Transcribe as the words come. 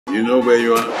You know where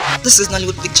you are? This is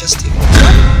Nollywoodpicturestv.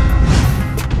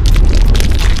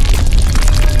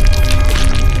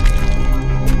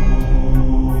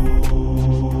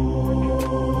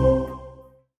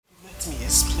 Let me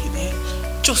explain, eh?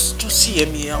 Just hear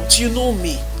me out. You know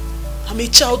me. I'm a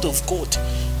child of God.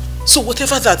 So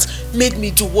whatever that made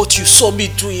me do what you saw me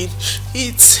doing,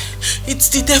 it's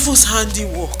the devil's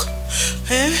handiwork.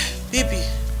 Eh? Baby,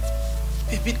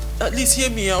 at least hear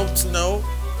me out now.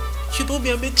 You know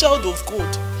me, I'm a child of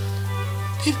God.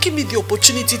 Give me the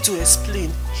opportunity to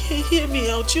explain. Hear me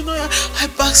out. You know, I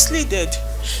backslided.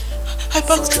 I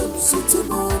backslided.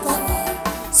 No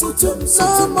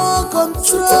more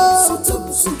control.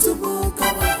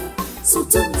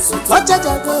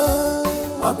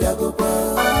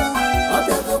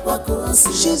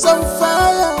 She's on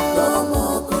fire. No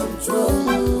more control.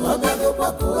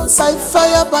 By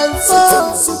fire, by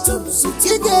force.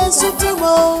 Igwe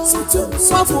sutumo.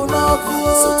 Mafuna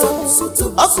kuo.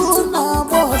 Afuna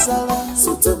mozala.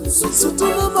 Sutumo.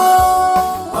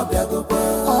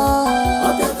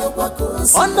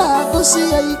 Onda kusi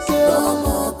ike. No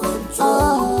more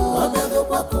control.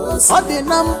 Odi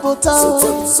nampota.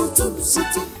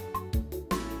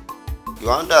 You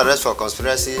are under arrest for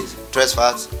conspiracy,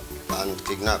 trespass, and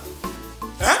kidnap.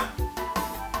 Huh?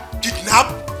 Kidnap?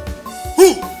 Who?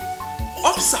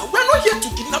 Officer, we are not here to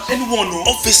kidnap anyone. No?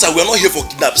 Officer, we are not here for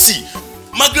kidnap. See,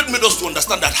 Margaret made us to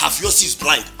understand that half your is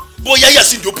blind. But Yaya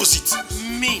is in the opposite.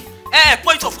 Me?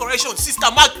 Point of correction, Sister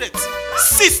Margaret.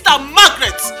 Sister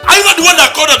Margaret! Are you not the one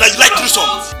that called her that you like threesome?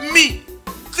 Me?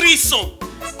 Threesome?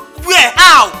 Where?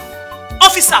 How?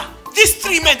 Officer, these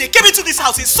three men, they came into this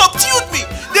house, they subdued me.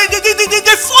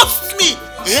 They forced me.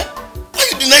 Eh? Why are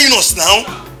you denying us now?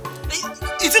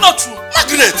 Is it not true?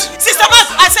 Margaret! Sister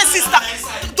Margaret! I said sister!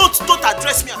 Don't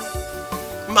address me as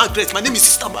Margaret. My name is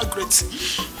Sister Margaret.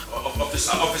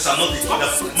 Officer, not the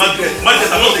kidnapper. Margaret,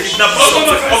 I'm not the kidnapper. I'm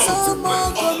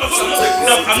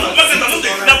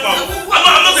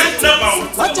not the kidnapper.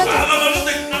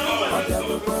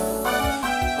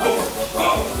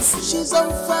 She's on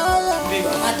fire.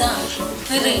 Madam,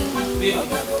 hurry.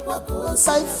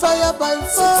 By fire, by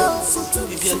force.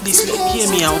 Baby, at least hear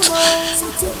me out.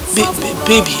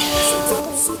 Baby.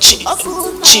 Chi.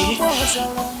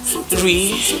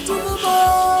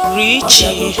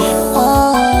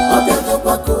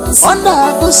 Onda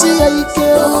kusi ike.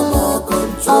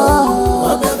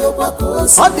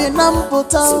 Odi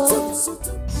nampota.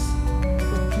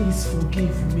 Please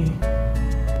forgive me.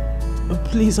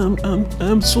 Please,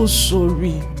 I'm so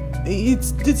sorry.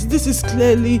 This is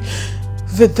clearly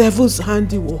the devil's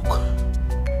handiwork.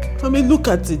 I mean, look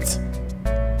at it.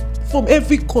 From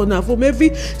every corner, from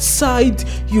every side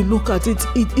you look at it,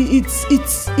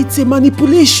 it's a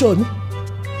manipulation.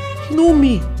 You know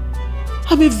me.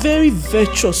 I'm a very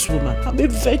virtuous woman. A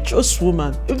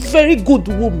very good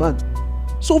woman.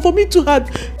 So for me to have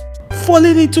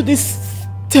fallen into this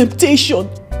temptation,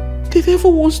 the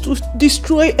devil wants to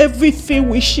destroy everything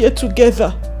we share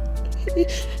together.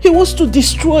 He wants to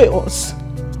destroy us.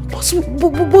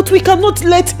 But we cannot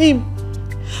let him.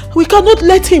 We cannot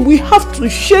let him. We have to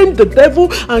shame the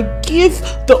devil and give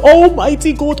the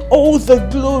Almighty God all the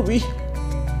glory.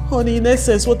 Honey, in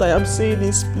essence, what I am saying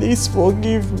is, please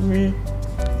forgive me.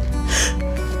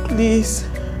 Please.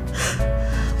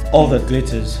 All that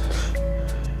glitters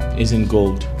isn't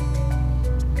gold.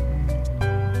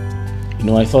 You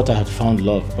know, I thought I had found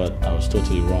love, but I was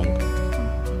totally wrong.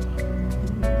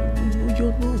 No,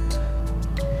 you're not.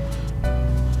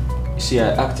 You see,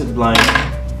 I acted blind.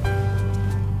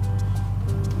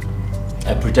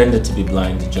 I pretended to be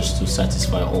blind just to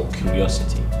satisfy all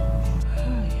curiosity.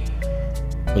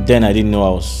 But then I didn't know I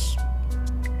was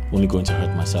only going to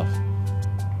hurt myself.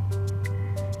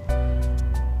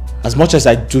 As much as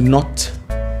I do not,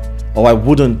 or I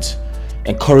wouldn't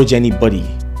encourage anybody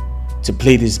to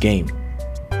play this game,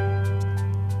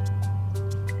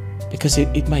 because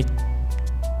it might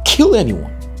kill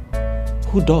anyone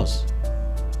who does.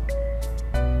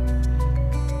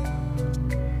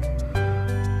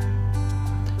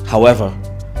 However,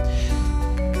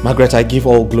 Margaret, I give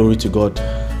all glory to God,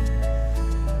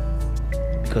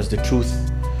 because the truth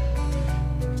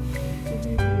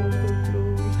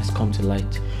has come to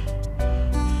light.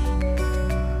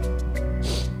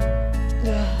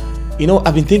 You know,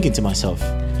 I've been thinking to myself,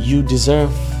 you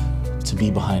deserve to be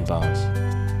behind bars.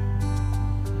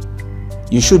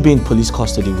 You should be in police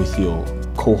custody with your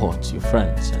cohorts, your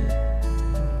friends, and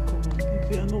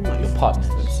They are not my your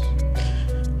partners.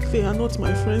 They are not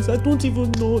my friends. I don't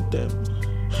even know them.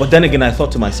 But then again, I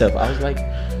thought to myself, I was like,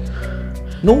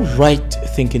 no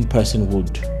right-thinking person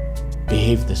would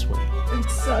behave this way.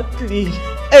 Exactly.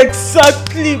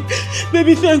 Exactly.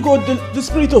 Baby, thank God the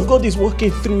Spirit of God is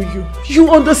working through you.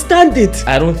 You understand it.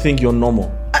 I don't think you're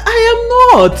normal. I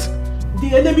am not.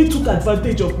 The enemy took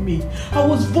advantage of me. I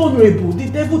was vulnerable. The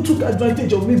devil took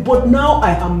advantage of me, but now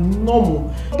I am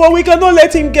normal. But we cannot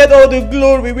let him get all the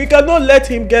glory. We cannot let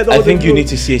him get all the glory. I think you need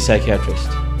to see a psychiatrist.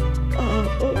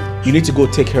 You need to go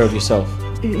take care of yourself.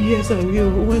 Yes, I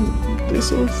will when this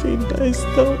whole thing dies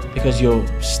down. Because you're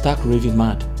stark raving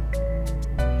mad.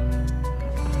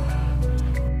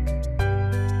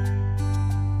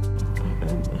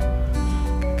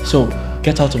 So,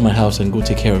 get out of my house and go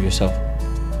take care of yourself.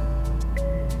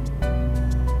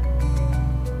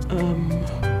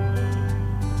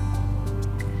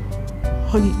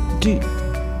 Honey,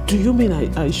 do you mean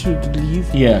I should leave?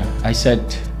 Yeah, I said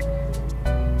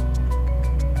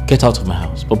get out of my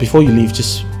house. But before you leave,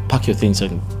 just pack your things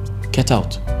and get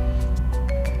out.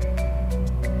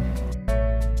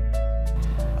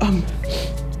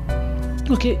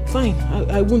 Okay, fine.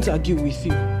 I won't argue with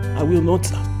you. I will not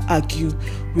argue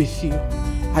with you.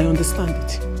 I understand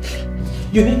it.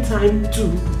 You need time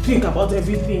to think about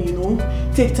everything, you know.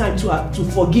 Take time to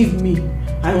forgive me.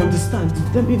 I understand.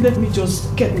 Let me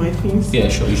just get my things. Yeah,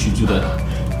 sure. You should do that.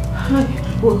 Hi.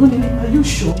 Well, honey, are you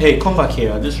sure? Hey, come back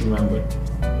here. I just remembered.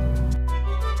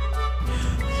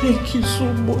 Thank you so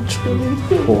much, honey.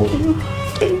 Thank you.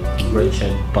 Thank you.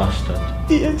 Wretched bastard.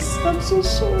 Yes, I'm so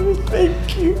sorry.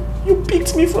 Thank you. You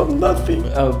picked me from nothing.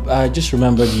 I just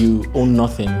remembered you own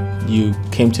nothing. You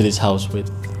came to this house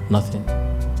with nothing.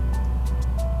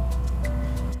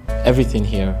 Everything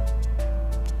here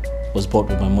was bought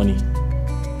with my money,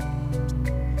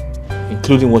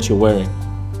 including what you're wearing.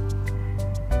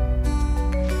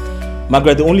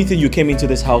 Margaret, the only thing you came into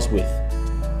this house with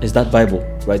is that Bible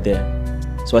right there.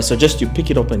 So I suggest you pick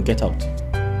it up and get out.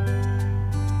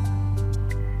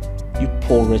 You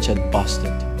poor wretched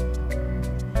bastard.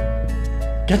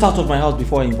 Get out of my house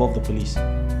before I involve the police.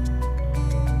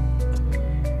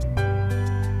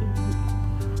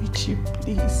 Richie,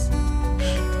 please.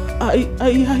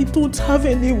 I don't have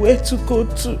anywhere to go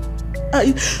to.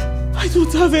 I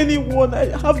don't have anyone. I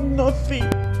have nothing.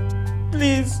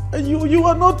 Please, you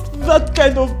are not that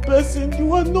kind of person.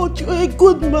 You are not. You're a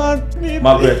good man. Please.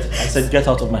 Margaret, I said get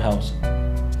out of my house.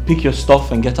 Pick your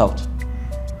stuff and get out.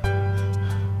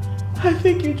 I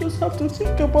think you just have to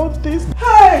think about this.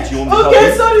 Hey!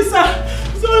 Okay, sorry sir.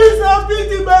 Sorry sir, bring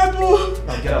the Bible.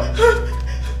 Now get out.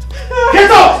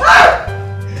 Get out!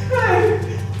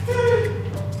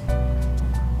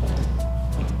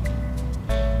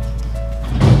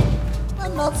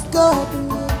 Man of God,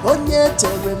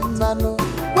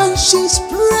 when she's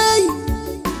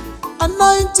praying,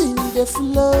 anointing the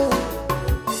flow.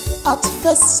 At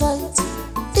first sight,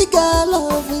 Iga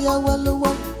love ya wallow.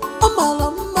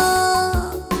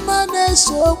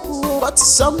 But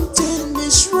something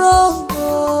is wrong.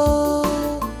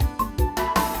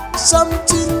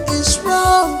 Something is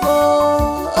wrong.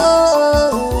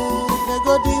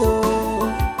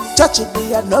 Touch it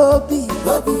be a no be.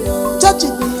 Touch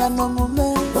it be a no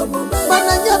moment.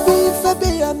 Mananya be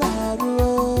fabi a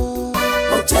naru.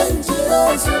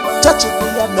 Touch it be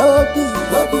a no be.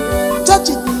 Touch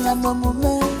it be a no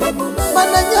moment.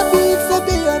 Mananya be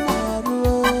fabi a naru.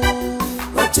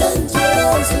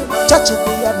 Touch it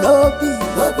be a no be.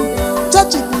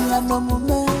 Touch it be a no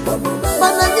moment.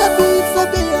 Mananya be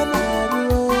fabi a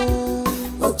naru.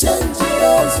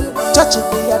 Touch it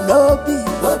be a no be.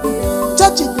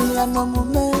 Touch it be a no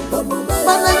moment.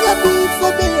 Mananya be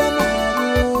fabi a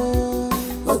naru.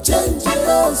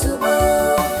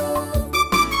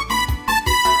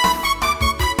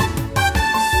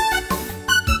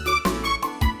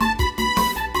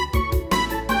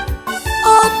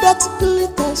 All that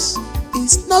glitters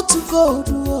is not gold.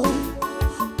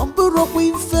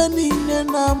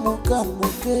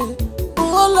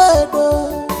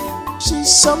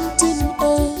 She's something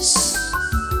else.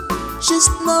 She's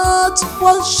not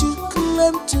what she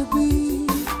claimed to be.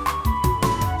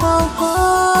 Her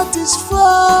heart is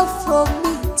far from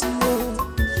it.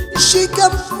 She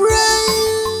can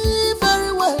pray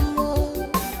very well,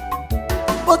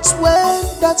 but when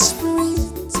that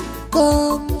spirit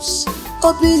comes,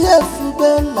 or behave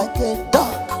like a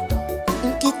dog.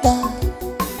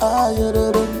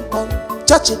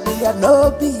 Touch it be a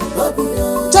no be.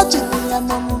 Touch it be a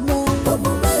no moment.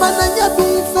 Mananya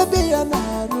be fabi a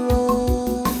naru.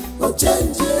 Touch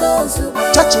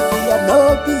it be a no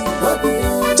be.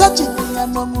 Touch it be a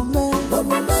no moment.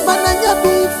 Mananya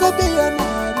be fabi a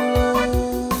naru.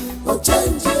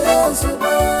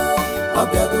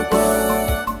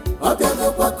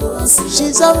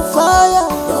 She's on fire.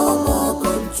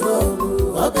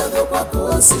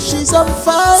 She's on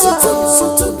fire.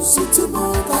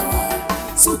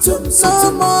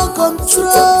 No more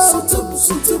control.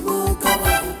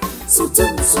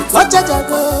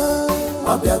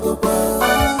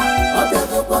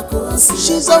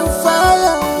 She's on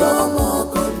fire. No more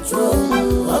control.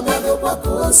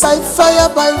 By fire,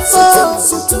 by fire.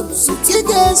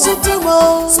 Kige sutumo.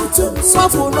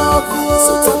 Mapuna kuo.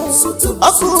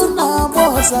 Akuna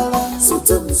mozala.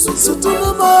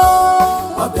 Sutumo.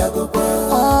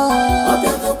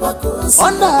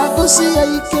 Onda kusi ya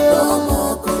ike.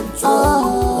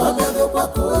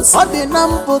 Odi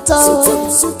nampota.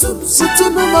 Sutumo.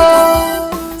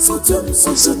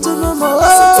 Sutumo.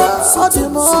 Odi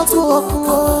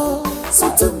mokuo.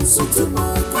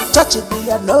 Touch it, be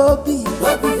a no be.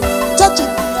 Touch it,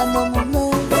 be a no man.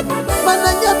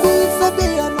 Mananya be for be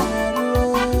a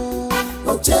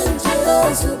no change.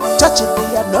 Touch it, be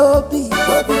a no be.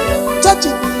 Touch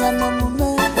it, be a no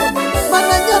man.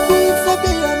 Mananya be for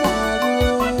be a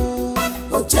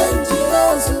no change.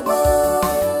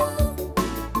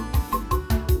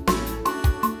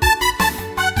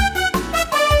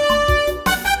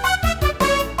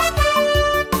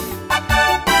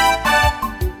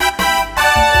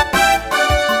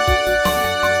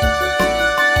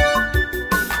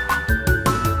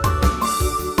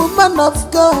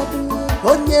 Of God,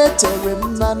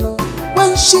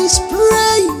 when she's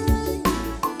praying,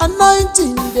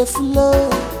 anointing the flow.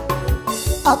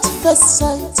 At first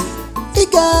sight,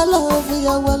 Iga love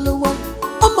ya wallowa,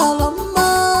 Amalama,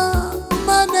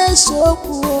 man so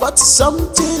cool, but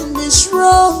something is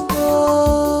wrong.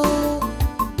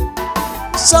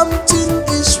 Something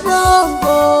is wrong.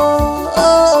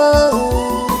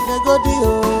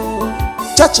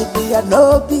 Touch it, be a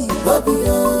no be.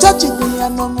 Touch it, be a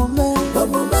no moment.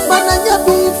 Mananya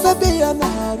be for be a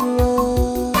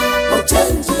naru.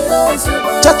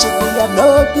 Touch it, be a no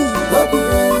be.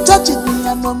 Touch it, be a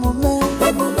no moment.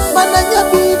 Mananya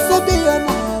be for be a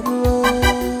naru.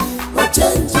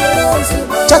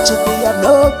 Touch it, be a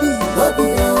no be.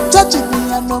 Touch it, be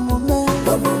a no moment.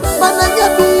 Mananya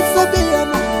be for be a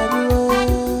naru.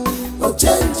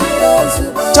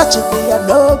 Touch it, be a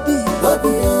no be.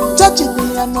 Touch it, be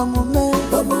a no moment.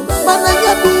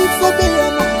 Mananya be for be a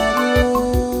naru.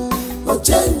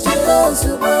 Change yours.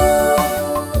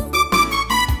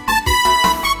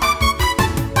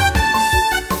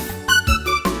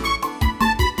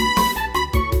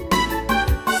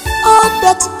 All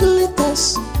that glitters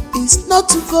is not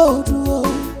gold.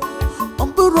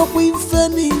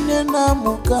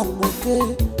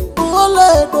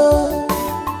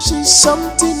 She's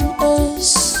something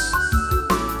else.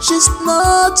 She's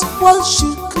not what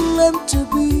she claimed to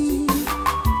be.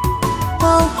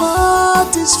 Her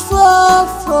heart is far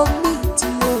from me,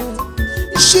 dear.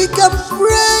 She can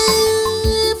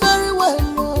pray very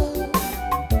well,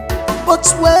 but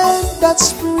when that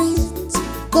spirit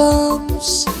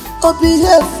comes, or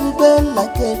behave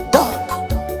like a dog.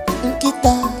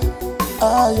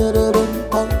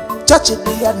 Touch it,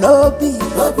 be a no be.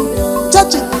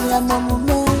 Touch it, be a no man.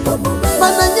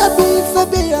 Mananya be for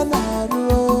be a naru.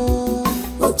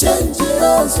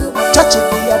 Touch it,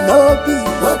 be a no be.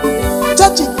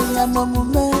 Touch it, be a no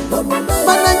man.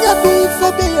 Mananya be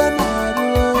for be a naru.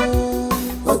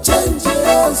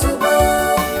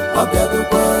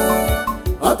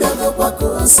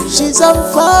 She's on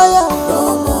fire. No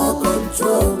more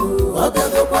control.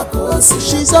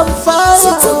 She's on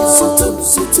fire.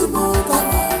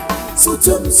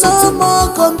 No more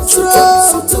control.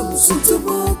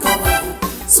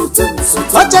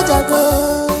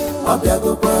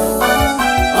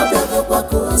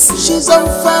 She's on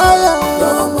fire.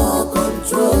 No more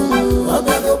control.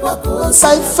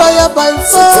 By fire, by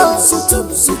fire.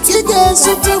 Kige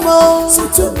sutumo.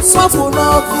 Mapuna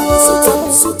kuo.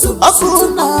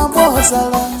 Akuna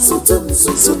mozala.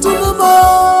 Sutumo.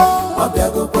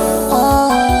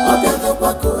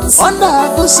 Onda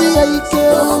kusi ya ike.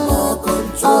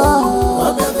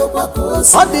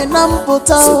 Odi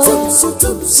nampota.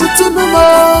 Sutumo.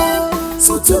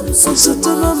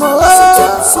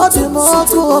 Odi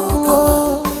mokuo.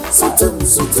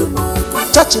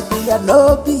 Touch it, be a no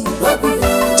be.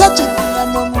 Touch it, be a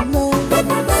no man.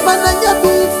 Mananya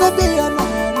be for be a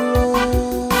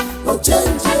naru.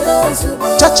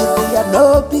 Touch it, be a no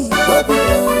be.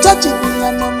 Touch it, be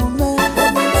a no man.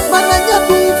 Mananya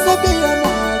be for be a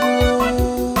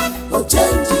naru.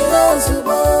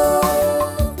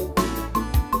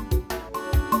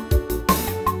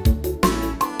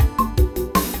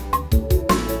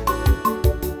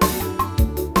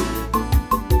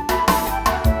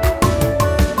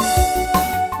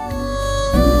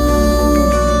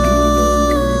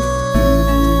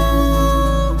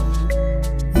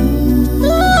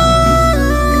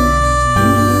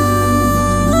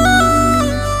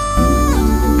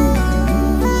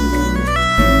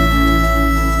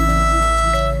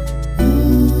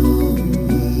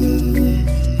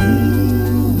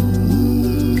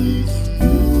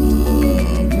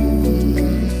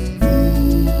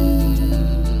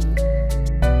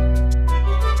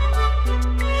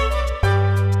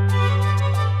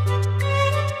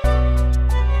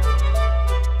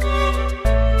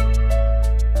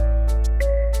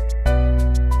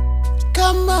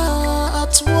 karma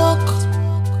at work.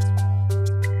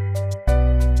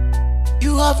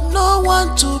 You have no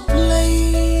one to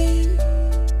blame.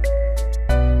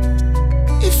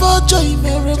 If I join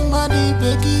Mary money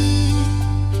beggy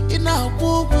in a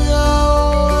book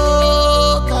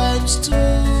times 2.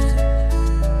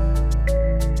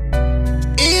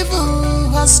 Evil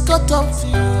has cut off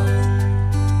you.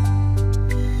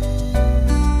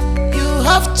 You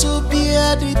have to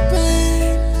bear the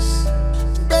pains.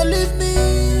 Believe me,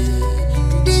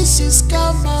 this is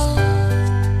karma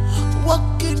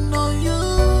working on you.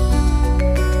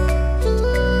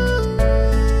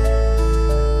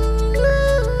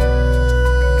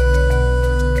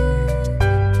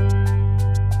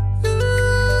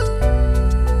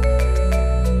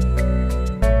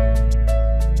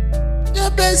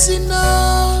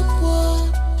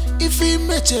 If he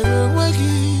met a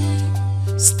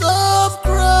waggy, stop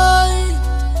crying.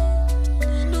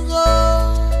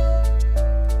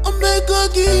 Omega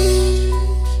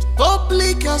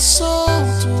public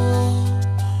assault.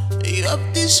 You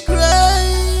have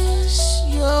disgraced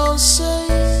yourself.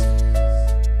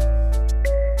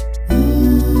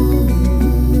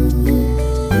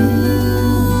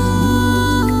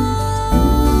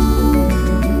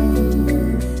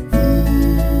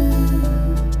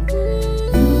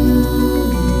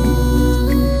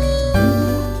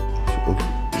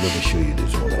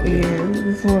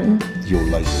 You'll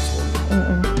like this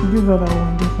one. Give her that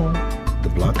one, this one. The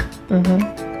black?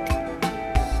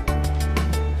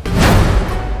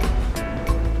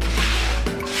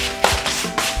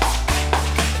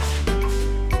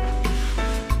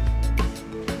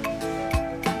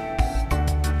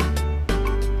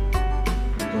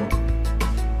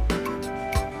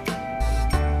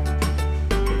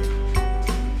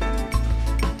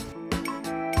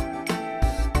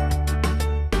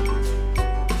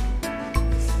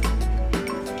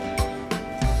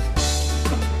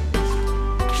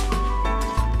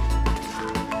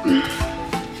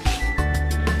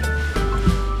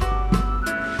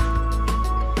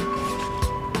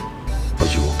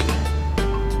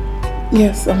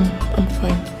 Yes, I'm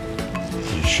fine.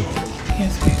 Are you sure?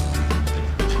 Yes, babe.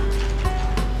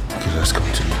 Okay, let's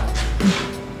continue.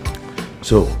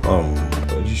 So, are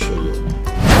you sure you're...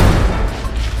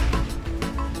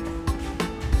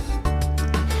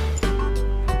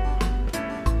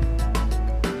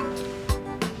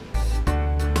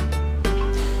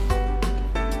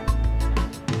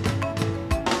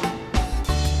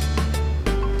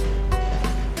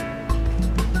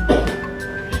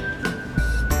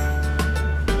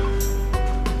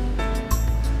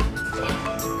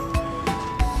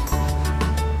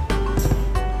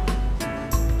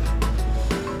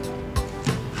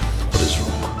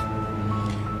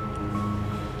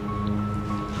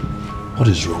 What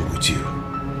is wrong with you?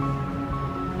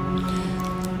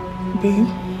 Babe,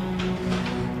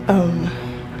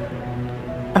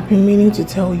 I've been meaning to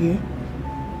tell you.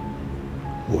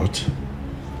 What?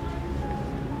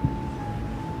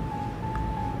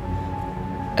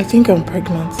 I think I'm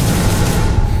pregnant.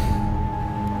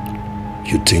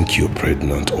 You think you're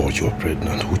pregnant or you're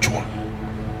pregnant? Which one?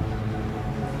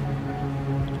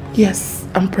 Yes,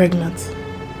 I'm pregnant.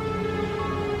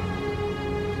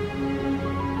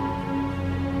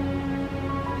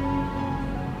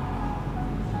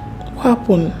 What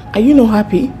happened? Are you not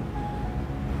happy?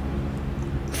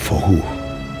 For who?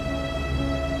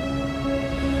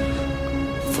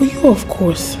 For you, of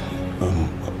course.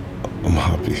 I'm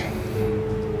happy.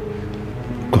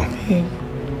 Come. Hey,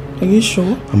 are you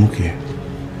sure? I'm okay.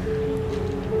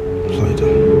 Lie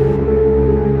down.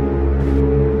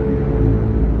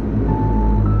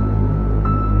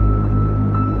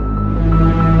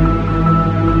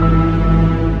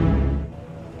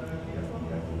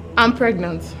 I'm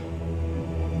pregnant.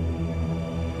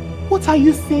 What are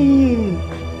you saying?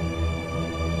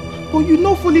 But you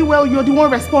know fully well you're the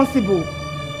one responsible.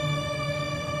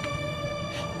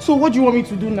 So what do you want me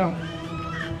to do now?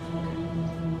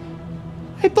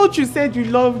 I thought you said you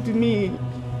loved me.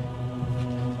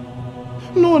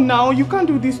 No, now, you can't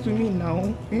do this to me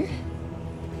now. Eh?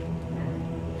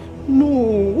 No,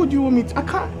 what do you want me to... I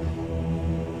can't...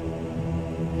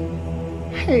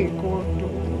 Hey, God,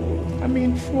 I'm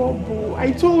in trouble.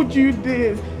 I told you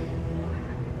this.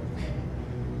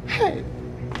 Hey.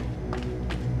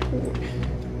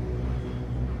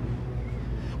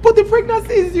 But the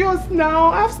pregnancy is yours now.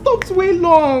 I've stopped way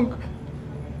long.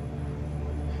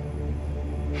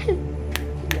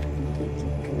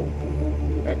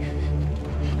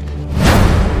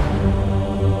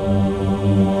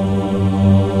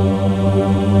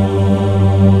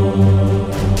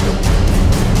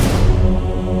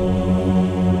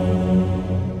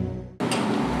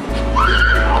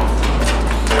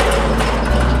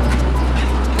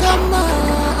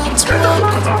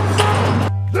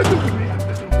 Listen to me and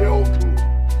listen real good.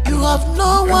 You have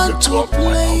no one to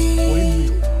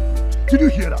blame. Did you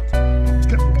hear that?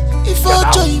 If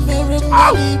I join me,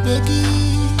 remember Becky,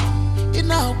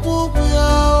 in our book, we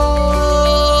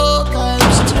are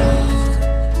times two.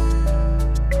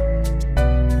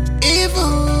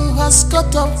 Evil has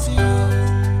cut off you.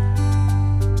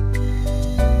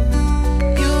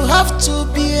 You have to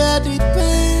bear the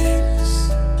pains.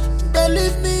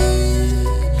 Believe me,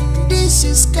 this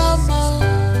is karma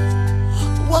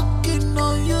working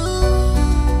on you.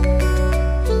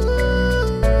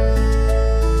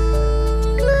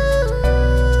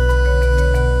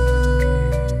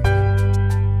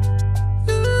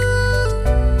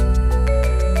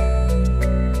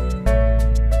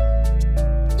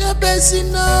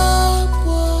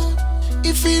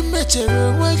 If he met you,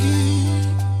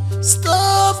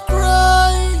 stop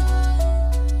crying.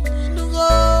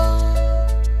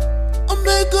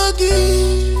 Omega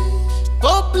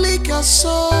public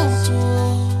assault.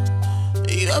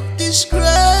 You have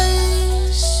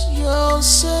disgrace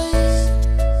yourself.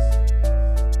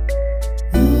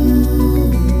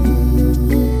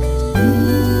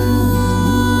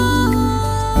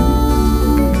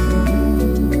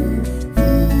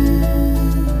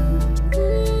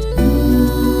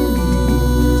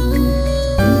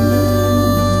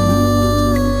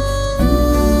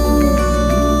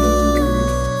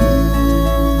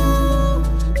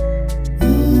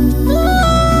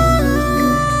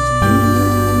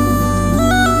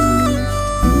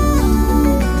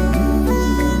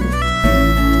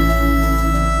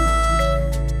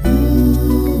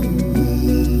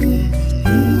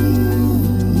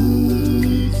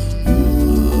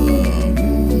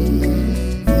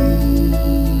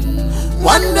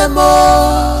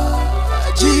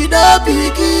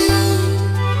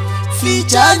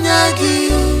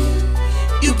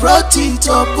 You brought it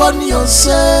upon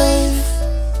yourself.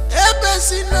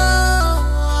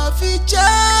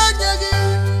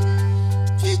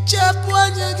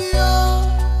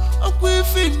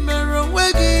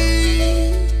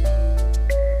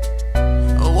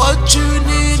 What you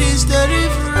need is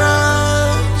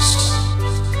deliverance.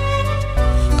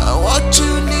 What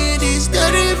you need is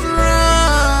deliverance.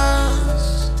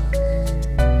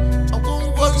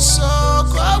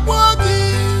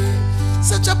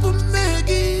 Such a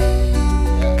Pumegi,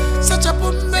 such a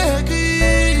Pumegi.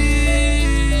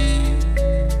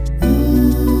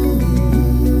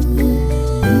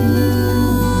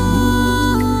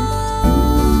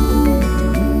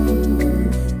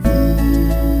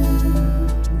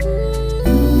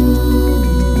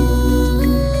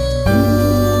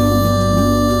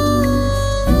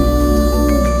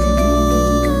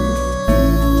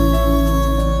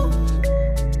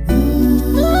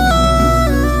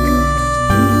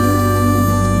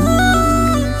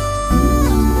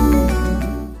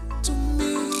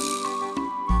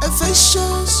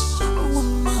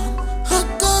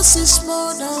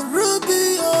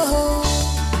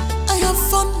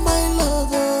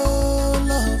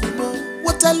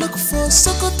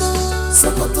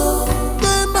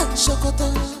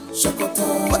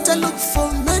 What I look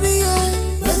for many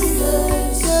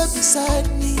years, yeah, beside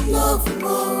me.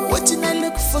 What did I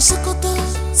look for Sokoto?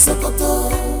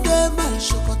 Yeah, my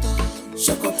Sokoto.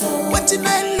 What did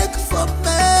I look for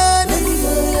many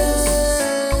years?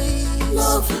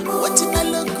 What did I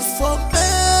look for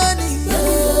many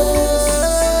years?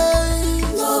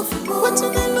 What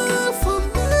did I look for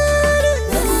many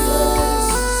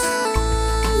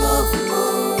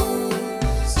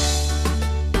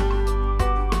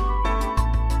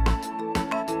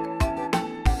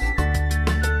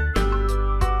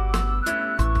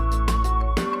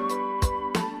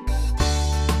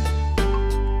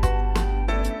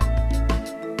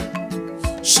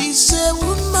She's a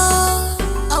woman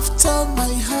after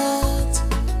my heart.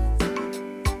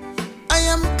 I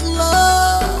am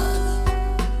glad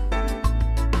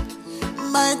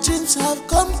my dreams have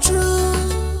come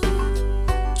true.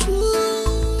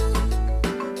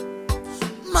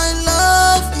 My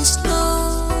love is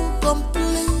now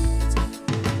complete,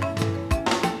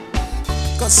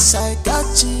 'cause I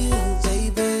got you,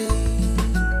 baby.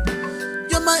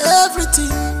 You're my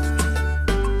everything.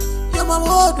 You're my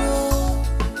wardrobe.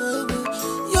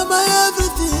 You're my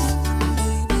everything,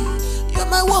 baby. You're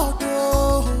my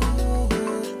wardrobe.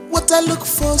 What I look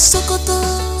for, Sokoto.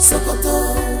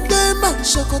 Demian,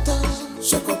 Sokoto.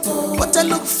 What I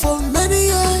look for many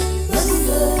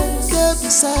years, yeah,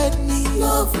 beside me.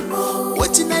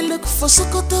 What did I look for,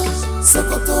 Sokoto.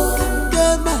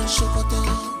 Demian, Sokoto.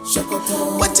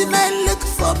 What did I look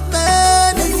for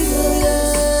many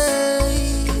years?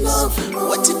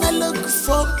 What did I look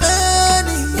for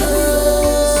many years?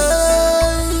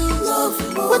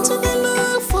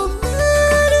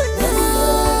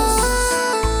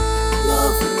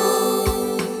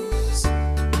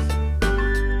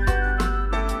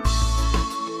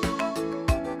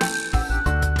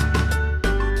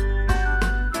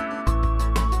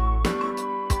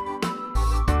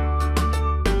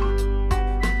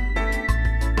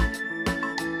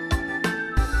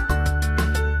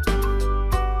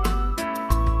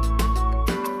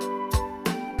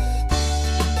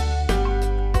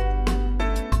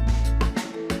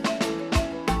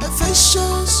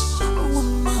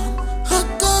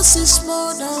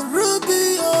 more than ruby,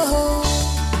 oh.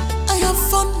 I have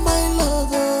found my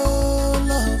love, oh,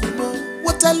 love, oh.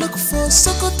 What I look for,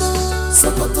 Sokoto,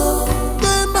 Sokoto,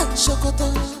 Demian, Sokoto,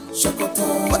 Sokoto.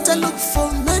 What I look for,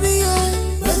 many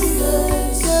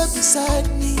years, yeah, beside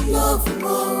me, love,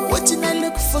 oh. What did I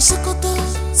look for, Sokoto,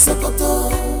 Sokoto,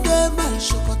 Demian,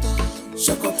 Sokoto,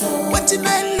 Sokoto. What did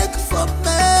I look for,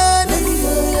 many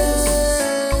years,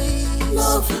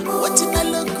 love, oh. What did I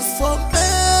look for,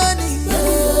 many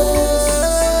years,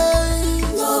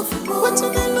 love, oh. What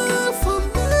did I look for,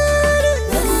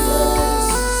 many years,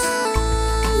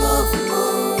 love, oh.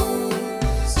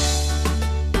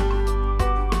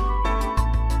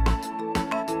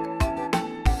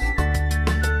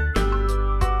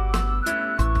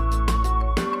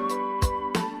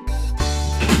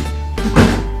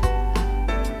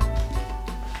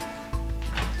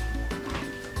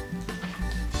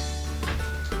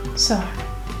 So,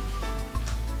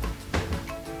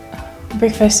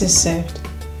 breakfast is served.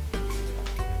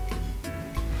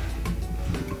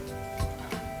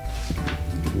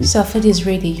 Sir, food is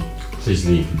ready. Please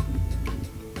leave.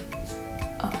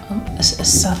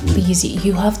 Sir, please,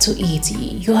 you have to eat.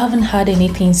 You haven't had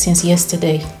anything since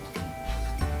yesterday.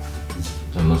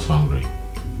 I'm not hungry.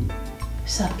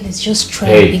 Sir, please just try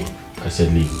it. I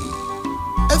said leave.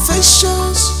 A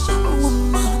vicious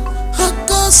woman, her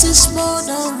cause is more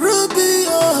than ruby,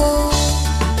 oh.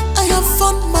 I have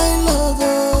found my love,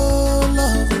 oh,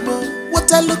 love, oh.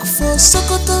 What I look for,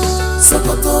 Sokoto,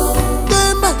 Sokoto,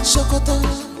 Demian, Sokoto,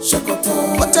 Sokoto.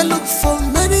 What I look for,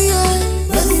 many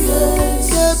years,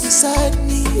 yeah, beside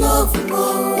me, love,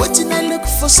 oh. What did I look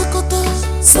for, Sokoto,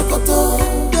 Sokoto,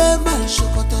 Demian,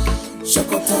 Sokoto,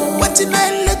 Sokoto. What did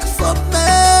I look for,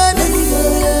 many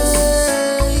years,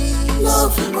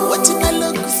 love, oh. What did I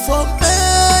look for,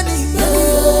 many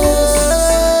years,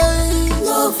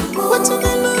 love, oh. What did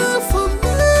I look for,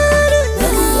 many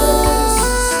years,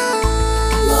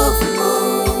 love, oh.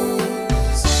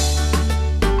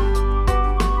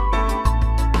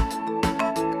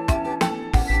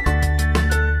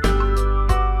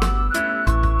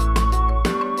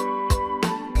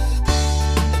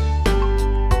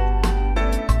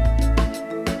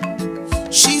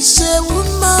 She's a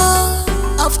woman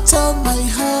after my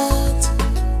heart.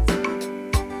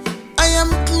 I am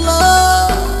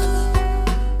glad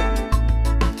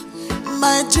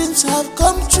my dreams have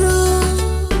come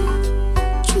true,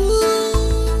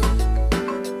 true.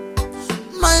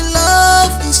 My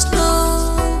love is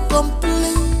now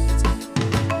complete,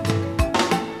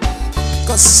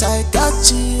 'cause I got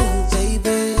you,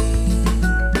 baby.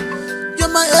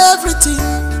 You're my everything,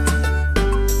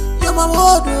 you're my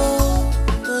wardrobe,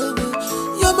 baby.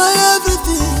 You're my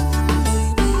everything,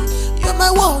 baby. You're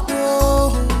my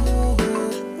wardrobe.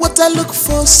 What I look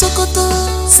for, Sokoto,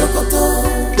 Sokoto,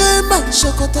 Demian,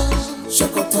 Sokoto,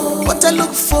 Sokoto. What I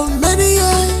look for, many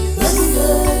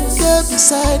years, yeah,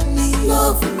 beside me,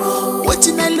 love, oh. What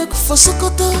did I look for,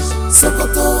 Sokoto,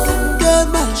 Sokoto,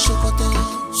 Demian, Sokoto,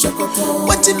 Sokoto.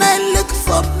 What did I look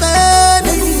for,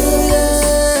 many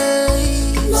years,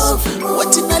 love, oh. What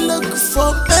did I look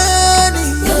for, many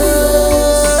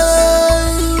years,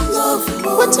 love,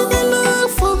 oh. What did I look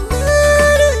for,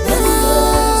 many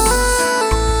years,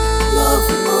 love,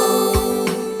 oh.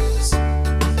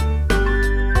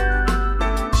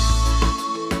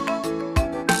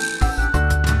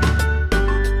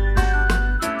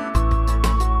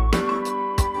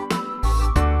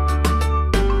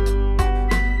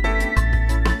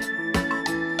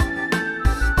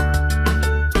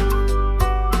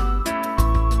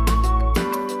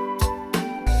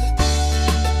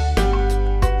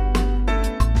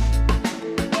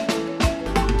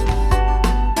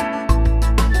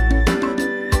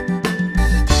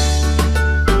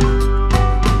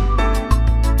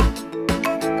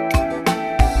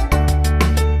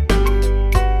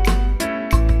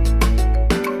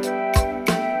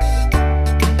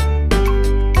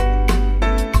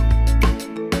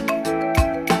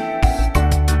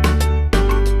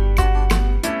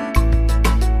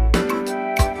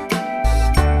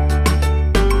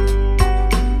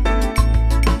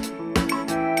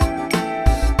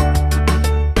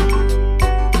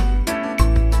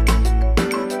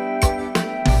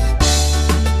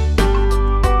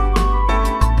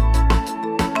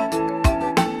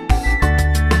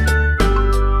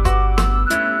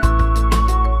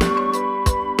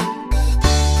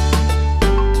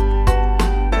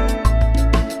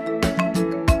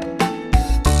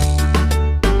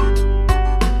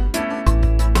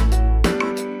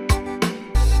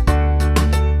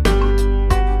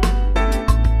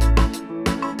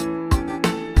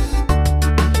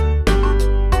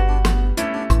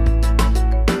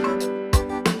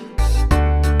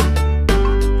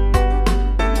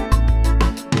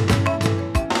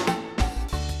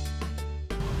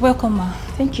 welcome, ma.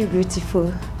 Thank you,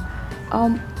 beautiful.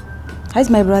 How's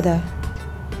my brother?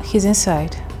 He's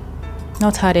inside.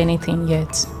 Not had anything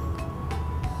yet.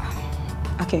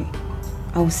 Okay,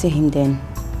 I will see him then.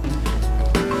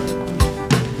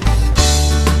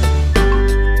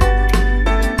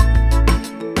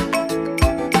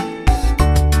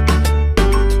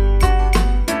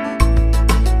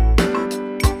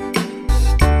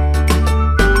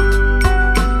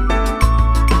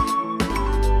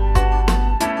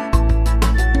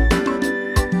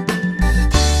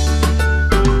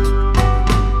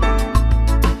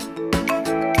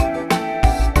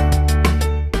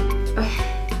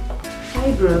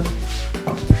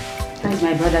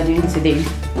 Today.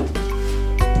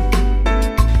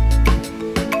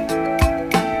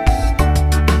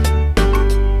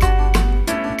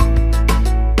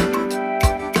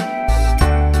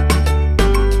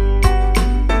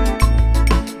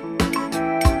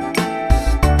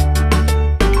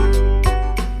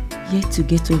 Yet to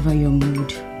get over your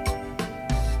mood.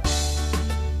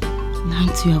 Now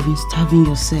you have been starving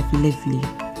yourself lately.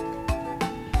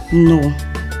 No,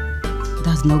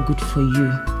 that's not good for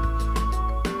you.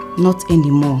 Not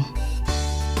anymore,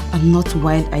 and not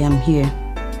while I am here.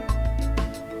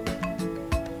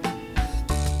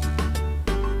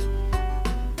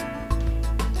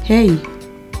 Hey,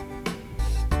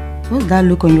 what's that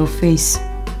look on your face?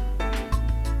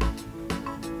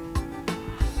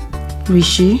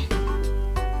 Rishi?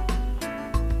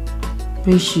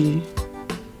 Rishi?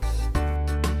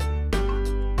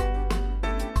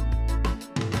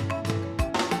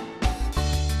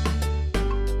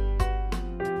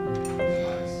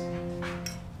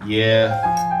 Yeah,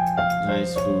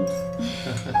 nice food.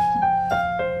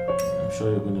 I'm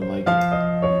sure you're gonna like it.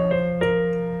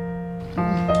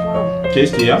 Wow.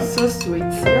 Tasty, yeah? So sweet,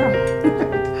 yeah.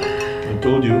 I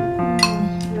told you.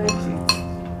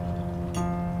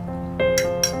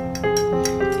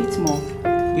 Eat more.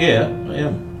 Yeah, I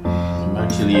am. I'm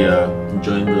actually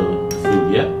enjoying the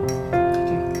food, yeah?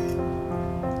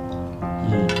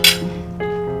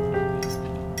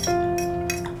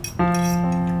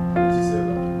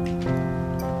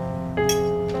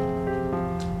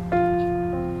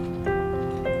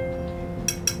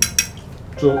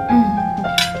 So,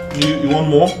 you want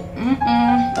more? Let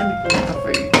me put it up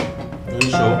for you. Are you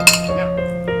sure? Yeah.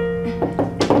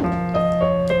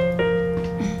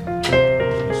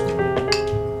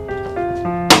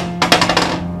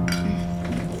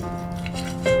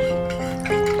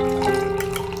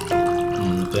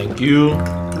 Thank you.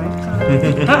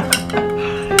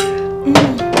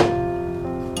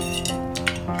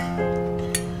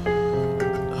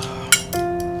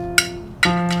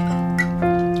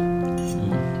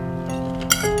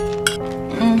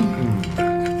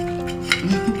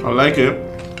 I like it.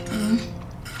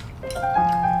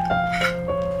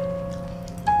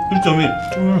 Eat to me.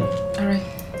 All right.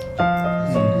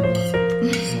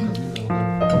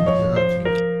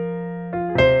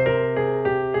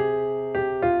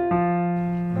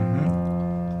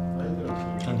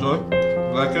 Enjoy?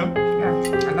 You like it? Yeah,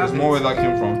 I love There's more where that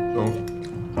came from, so.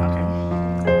 Okay.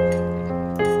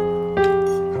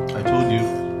 I told you.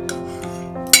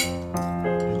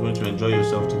 You're going to enjoy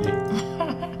yourself today.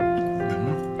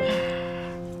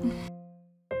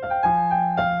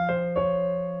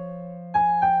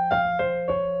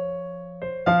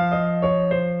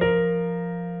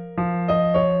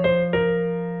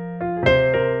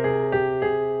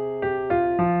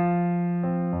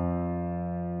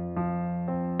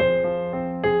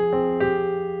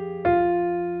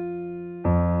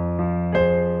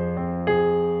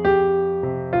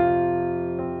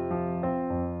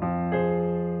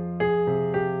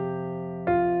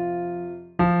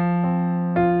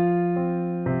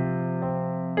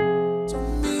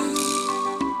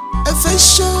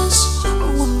 Precious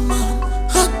woman,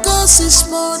 her cause is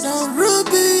more than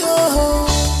ruby. Oh,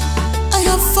 I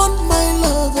have found my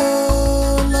lover,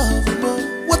 lover.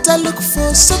 What I look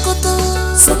for, Sokoto,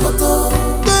 Sokoto,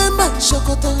 Demian,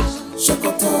 Sokoto,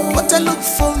 Sokoto. What I look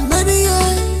for, many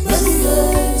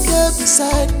years, yeah,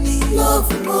 beside me,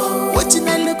 love more. What I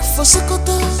look for,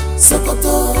 Sokoto,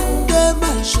 Sokoto,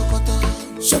 Demian, Sokoto,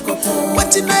 Sokoto.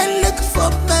 What I look for,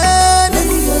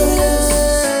 many years.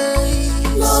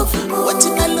 What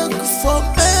did I look for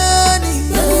many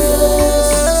years?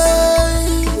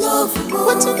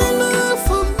 What did I look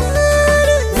for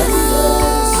many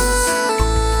years?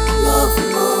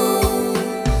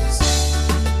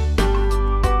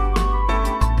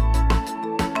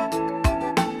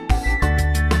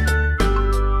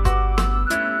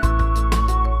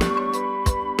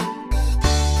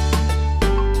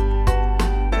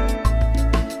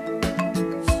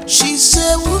 She's a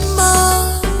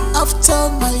woman after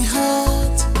my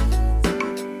heart.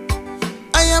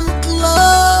 I am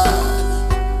glad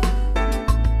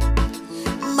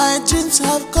my dreams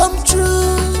have come true.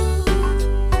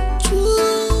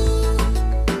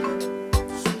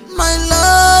 My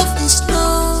love is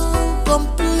now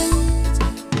complete,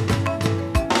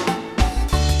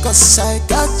 'cause I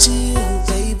got you,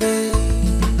 baby.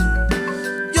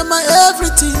 You're my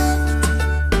everything.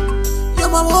 You're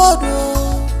my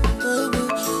wardrobe, baby.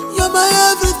 You're my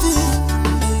everything,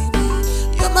 baby.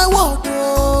 You're my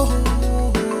wardrobe.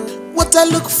 What I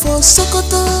look for,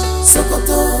 Sokoto,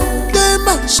 Sokoto.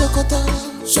 Demian, Sokoto,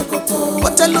 Sokoto.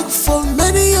 What I look for,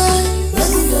 many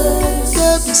years,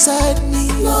 there beside me.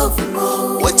 Love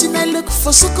more. What did I look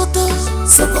for, Sokoto,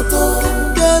 Sokoto.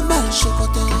 Demian,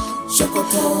 Sokoto,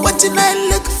 Sokoto. What did I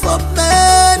look for,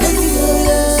 many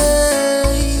years?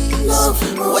 Love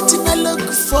more. What did I look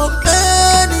for,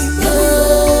 many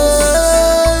years?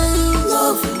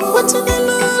 Love more. What did I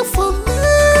look for,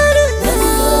 many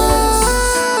years?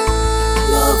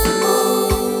 Love more.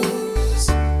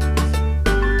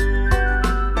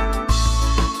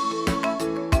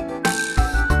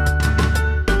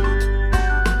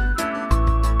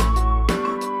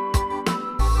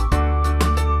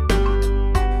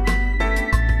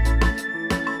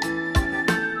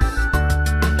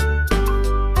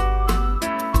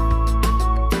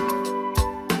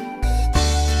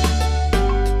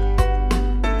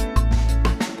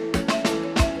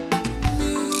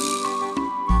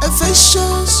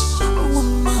 Vicious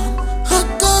woman, her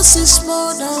cause is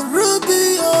more than ruby.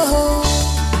 Oh,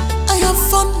 I have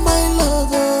found my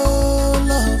lover,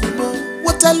 lover.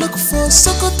 What I look for,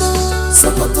 Sokoto,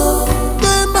 Sokoto.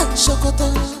 Demian, Sokoto,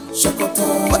 Sokoto.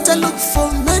 What I look for,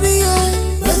 many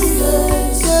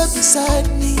years, there beside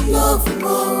me. Love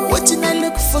more. What did I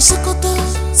look for, Sokoto,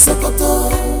 Sokoto.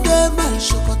 Demian,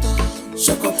 Sokoto,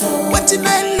 Sokoto. What did I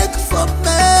look for,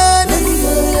 many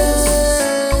years?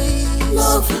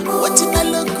 What did I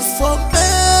look for,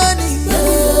 many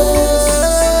years?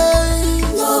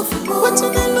 What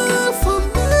did I look for,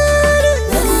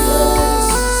 many years?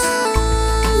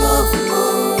 Love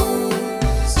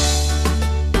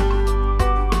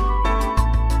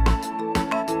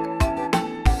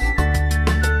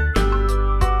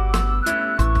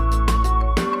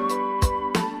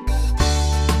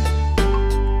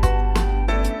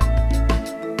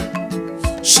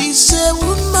She's a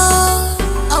woman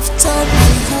after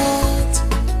my heart.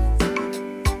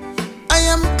 I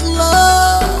am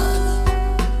glad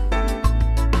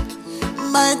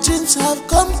my dreams have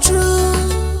come true.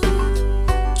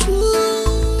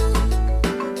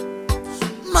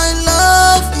 My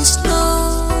love is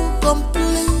now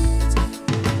complete,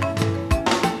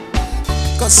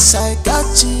 'cause I got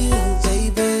you,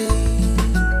 baby.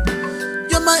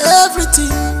 You're my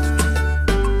everything.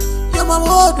 You're my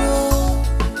wardrobe,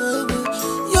 baby.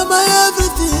 You're my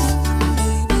everything,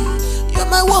 baby. You're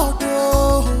my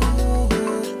wardrobe.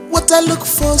 What I look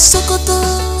for, Sokoto,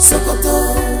 Sokoto.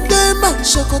 Demian,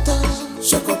 Sokoto,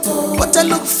 Sokoto. What I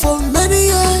look for, many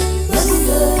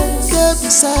years, there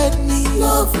beside me.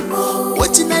 Love more.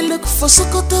 What did I look for,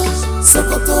 Sokoto,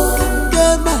 Sokoto.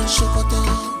 Demian, Sokoto,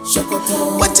 Sokoto.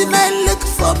 What did I look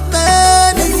for,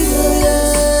 many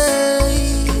years?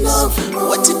 Love more.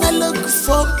 What did I look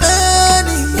for,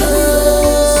 many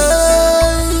years?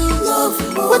 Love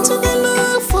more. What did I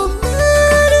look for,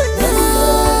 many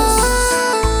years?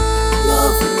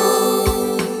 Love more.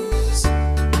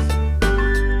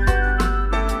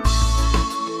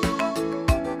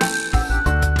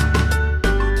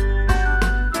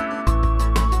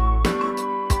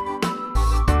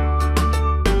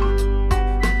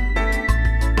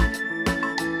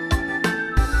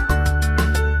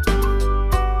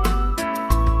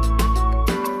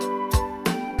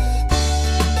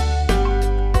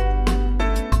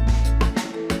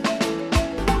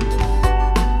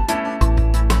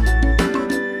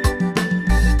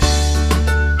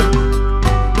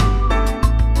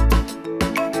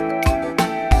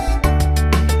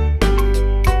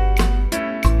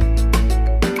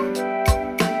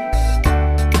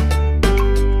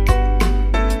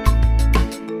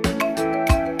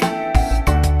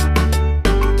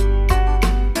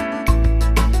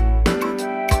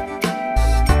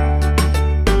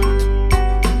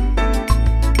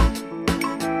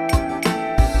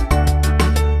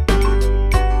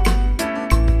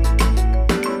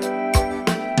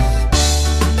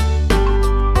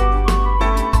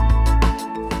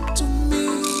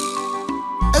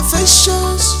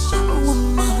 Vicious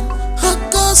woman, her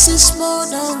cause is more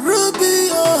than ruby.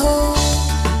 Oh,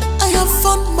 I have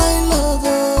found my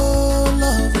lover,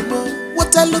 lover.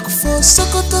 What I look for,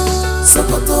 Sokoto,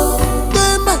 Sokoto.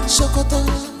 Demian, Sokoto,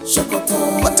 Sokoto.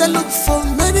 look for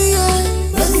many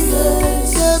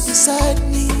years, yeah, beside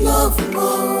me. Love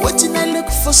more. Waiting I look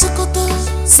for Sokoto,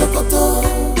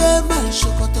 yeah, my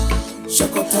Sokoto.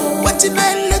 Waiting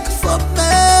I look for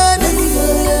many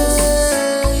years.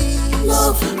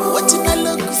 Love more. Waiting I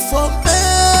look for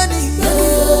many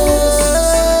years.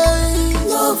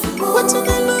 Love more. Waiting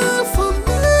I look for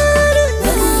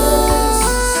many years.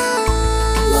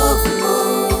 Love more.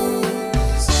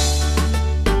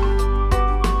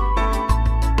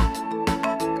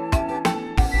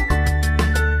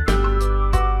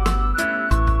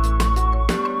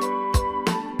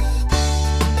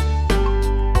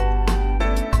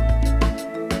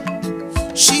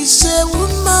 She's a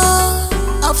woman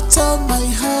after my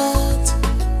heart.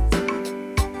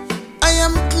 I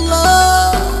am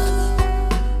glad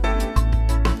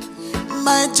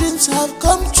my dreams have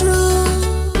come true.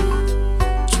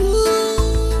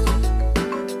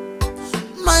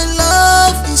 My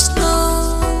love is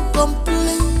now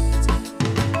complete,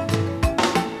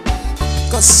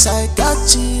 'cause I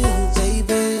got you,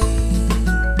 baby.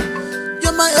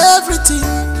 You're my everything.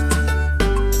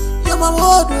 You're my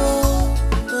wardrobe.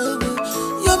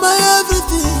 You're my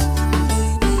everything,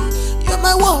 baby. You're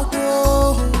my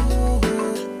wardrobe.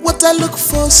 What I look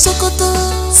for, Sokoto,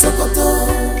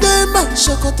 yeah, my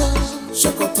Sokoto.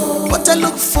 What I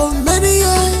look for, many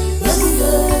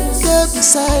years, yeah,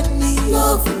 beside me.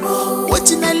 Love more.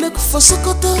 Waiting I look for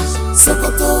Sokoto,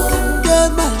 yeah,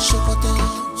 my Sokoto.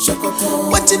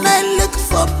 Waiting I look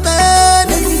for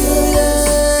many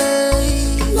years.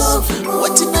 Love more.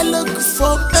 Waiting I look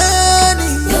for many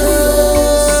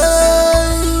years.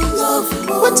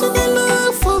 Waiting I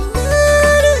look for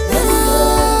many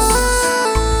years.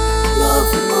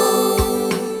 Love more.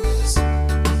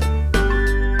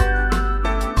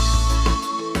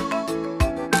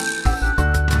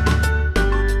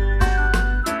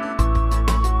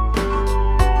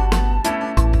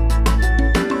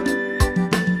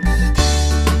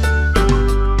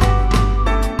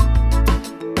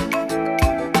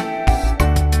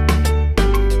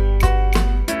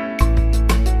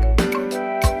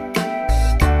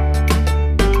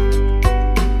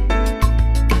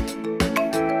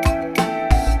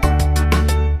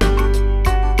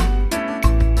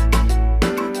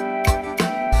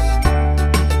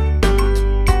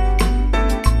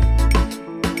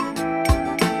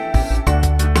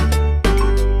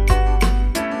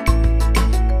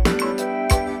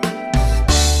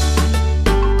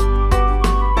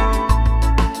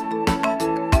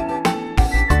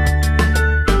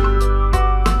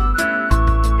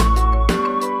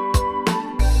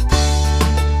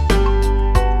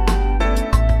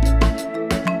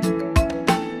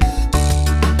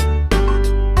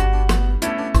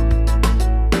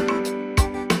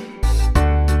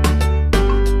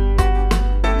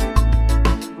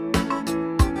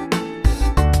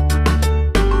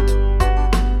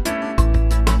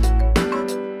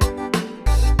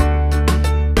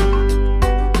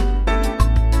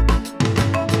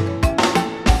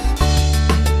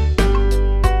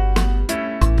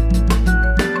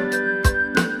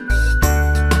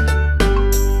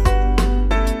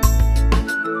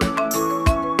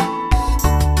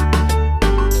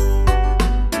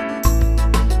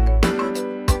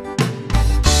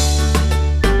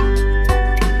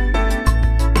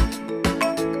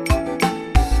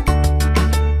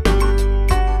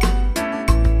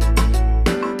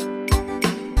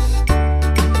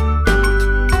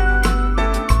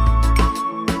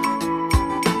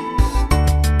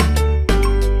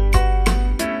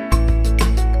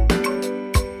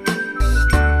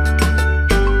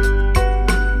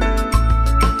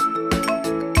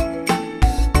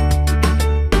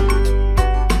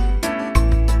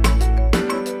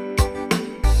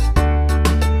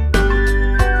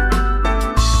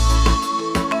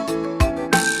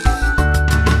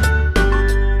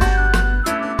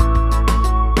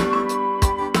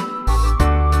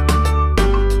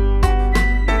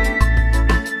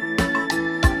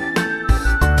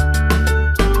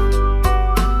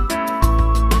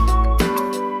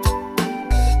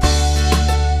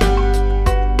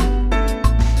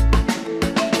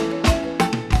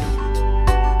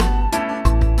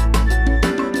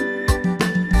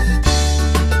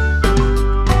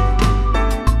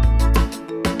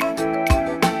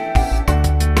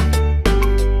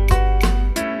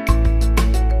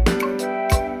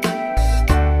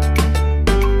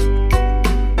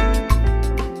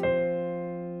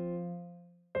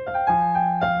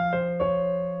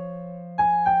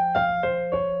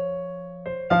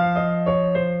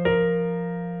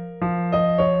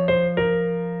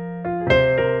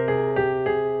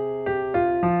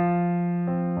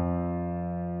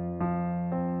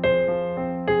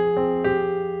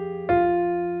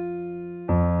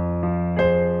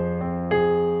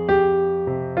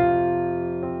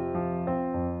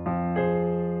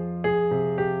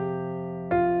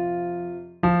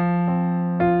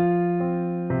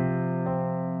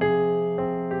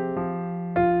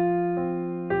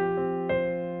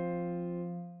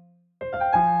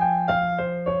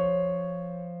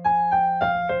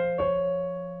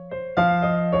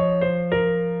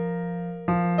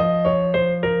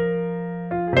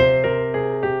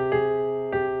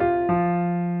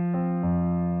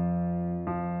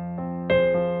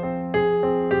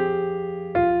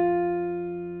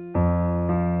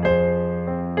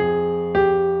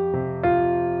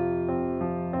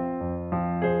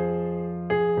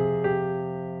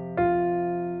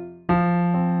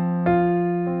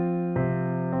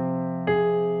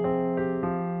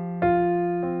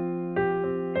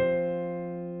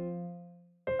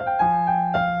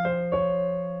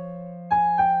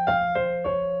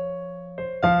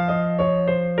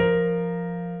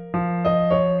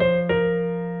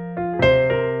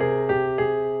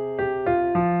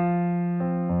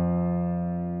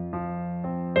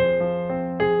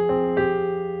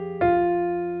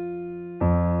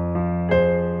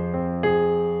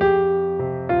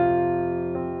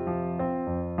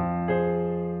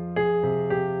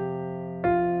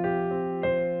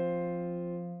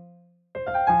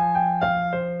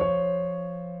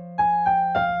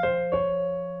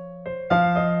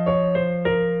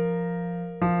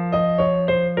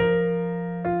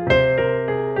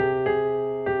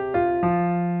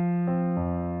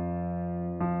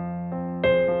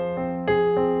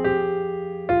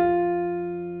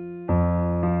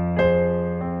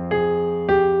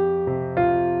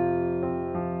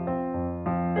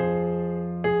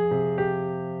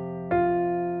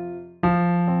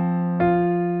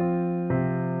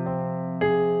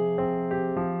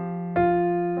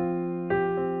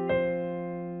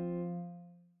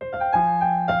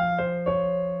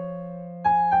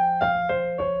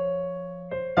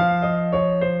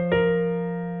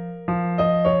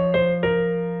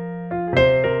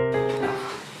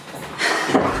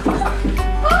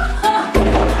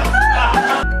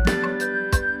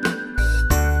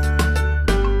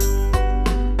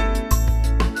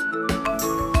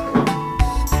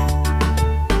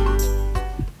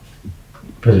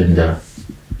 Belinda.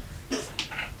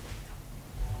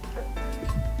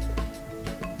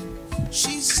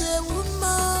 She's a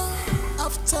woman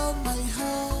after my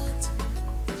heart.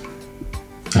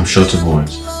 I'm short of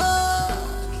words.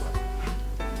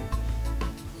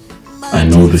 I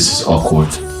know this is awkward.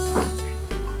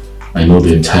 I know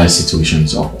the entire situation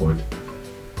is awkward.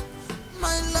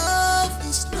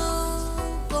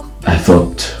 I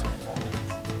thought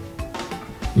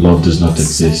love does not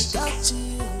exist.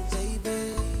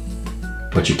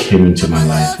 But you came into my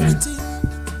life and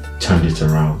turned it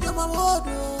around.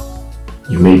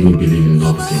 You made me believe in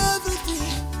love again.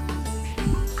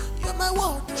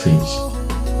 Please.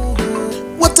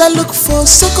 What I look for,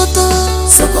 Sokoto,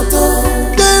 Sokoto,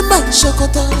 Demian,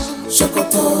 Sokoto,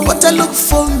 Sokoto. What I look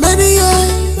for, many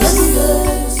years,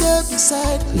 yeah,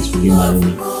 beside me. Please, will you marry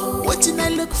me? What I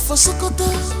look for, Sokoto,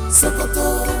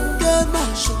 Sokoto,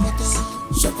 Demian, Sokoto,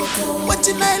 Sokoto. What I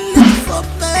look for,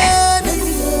 many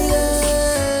years,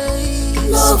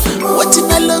 love. What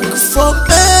I look for,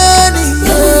 many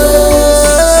years,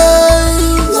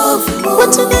 love.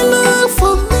 What I look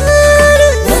for, many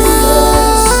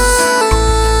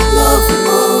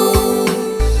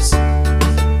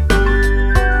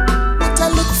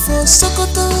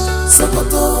Sokoto,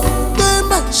 Sokoto,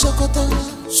 Demian, Sokoto,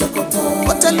 Sokoto.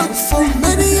 What I look for,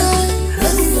 many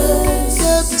years,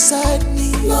 yeah, beside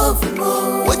me, love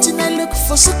more. What I look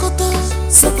for, Sokoto,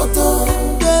 Sokoto,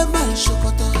 Demian,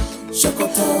 Sokoto,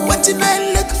 Sokoto. What I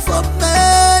look for,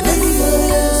 many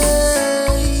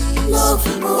years, love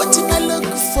more. What I look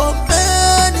for,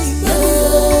 many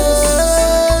years,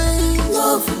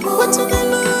 love more. What I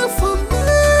look for.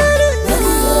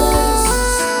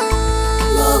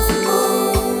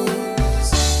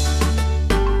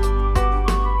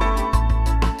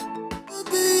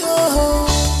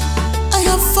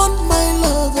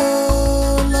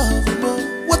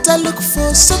 I look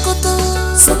for Sokoto,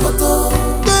 Sokoto,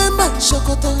 Demian,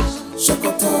 Sokoto,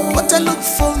 Sokoto. What I look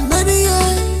for, many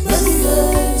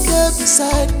years, yeah,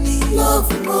 beside me,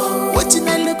 love more. What I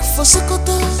look for,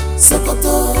 Sokoto,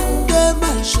 Sokoto,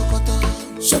 Demian, Sokoto,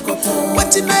 Sokoto.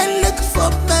 What I look for,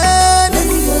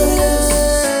 many years,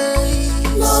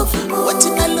 love more. What I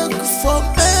look for,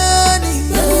 many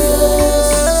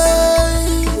years,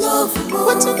 love more.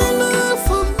 What I look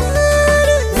for.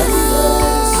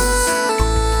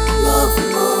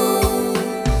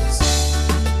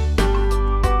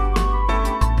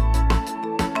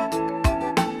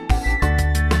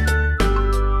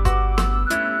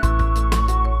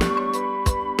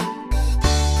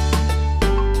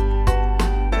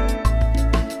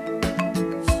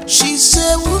 She's a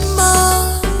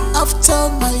woman after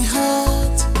my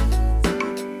heart.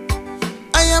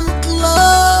 I am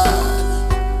glad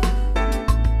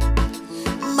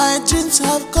my dreams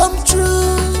have come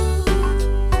true.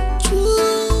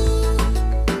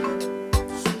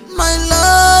 My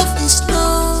love is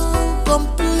now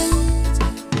complete,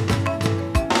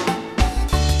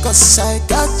 'cause I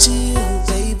got you,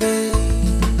 baby.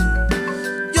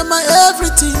 You're my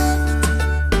everything.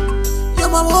 You're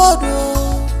my wardrobe.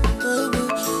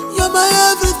 You're my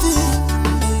everything,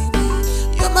 baby.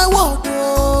 You're my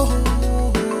wardrobe.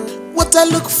 What I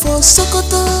look for,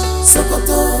 Sokoto,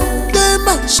 Sokoto,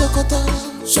 Demian, Sokoto,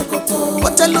 Sokoto.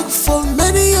 What I look for,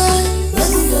 many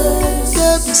years,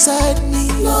 yeah, beside me,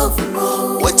 love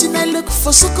more. What I look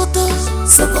for, Sokoto,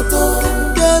 Sokoto,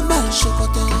 Demian,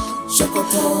 Sokoto,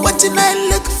 Sokoto. What I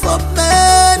look for,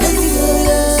 many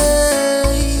years.